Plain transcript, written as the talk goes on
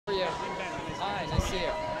see you.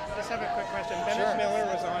 I just have a quick question. Bennett Miller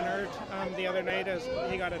was honored the other night as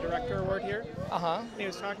he got a director award here. He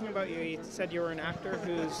was talking about you. He said you were an actor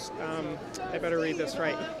who's, I better read this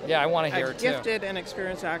right. Yeah, I want to hear a it too. A gifted and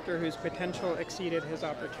experienced actor whose potential exceeded his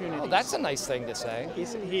opportunities. Oh, that's a nice thing to say.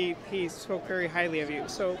 He spoke very highly of you.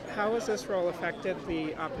 So how has this role affected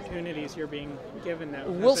the opportunities you're being given now?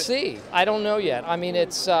 We'll see. I don't know yet. I mean,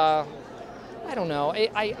 it's, I don't know.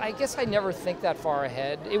 I guess I never think that far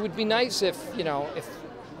ahead. It would be nice if, you know, if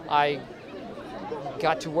I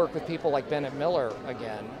got to work with people like Bennett Miller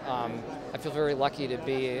again. I feel very lucky to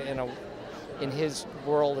be in his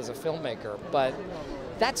world as a filmmaker, but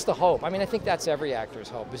that's the hope. I mean, I think that's every actor's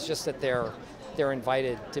hope. It's just that they're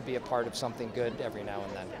invited to be a part of something good every now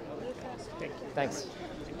and then. Thank you. Thanks.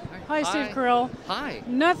 Hi, Steve Carell. Hi.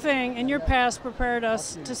 Nothing in your past prepared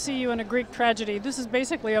us to see you in a Greek tragedy. This is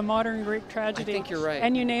basically a modern Greek tragedy. I think you're right.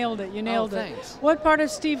 And you nailed it. You nailed it. Thanks. What part of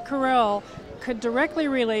Steve Carell could directly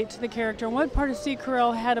relate to the character, and what part of Steve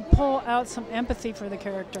Carell had to pull out some empathy for the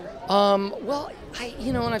character? Well,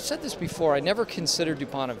 and I've said this before, I never considered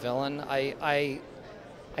Dupont a villain. I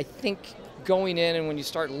think going in and when you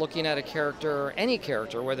start looking at a character, any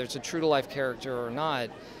character, whether it's a true-to-life character or not,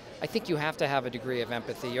 I think you have to have a degree of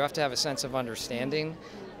empathy. You have to have a sense of understanding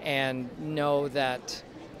and know that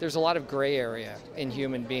there's a lot of gray area in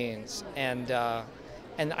human beings. And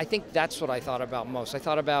I think that's what I thought about most. I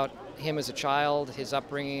thought about him as a child, his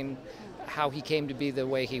upbringing, how he came to be the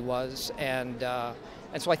way he was, and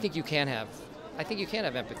so I think you can have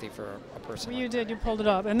empathy for a person. Well, you did. You pulled it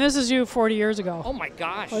up, and this is you 40 years ago. Oh my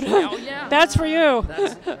gosh! Oh yeah. That's for you.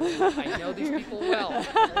 I know these people well.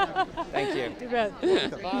 Thank you. You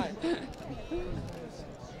bet. Bye.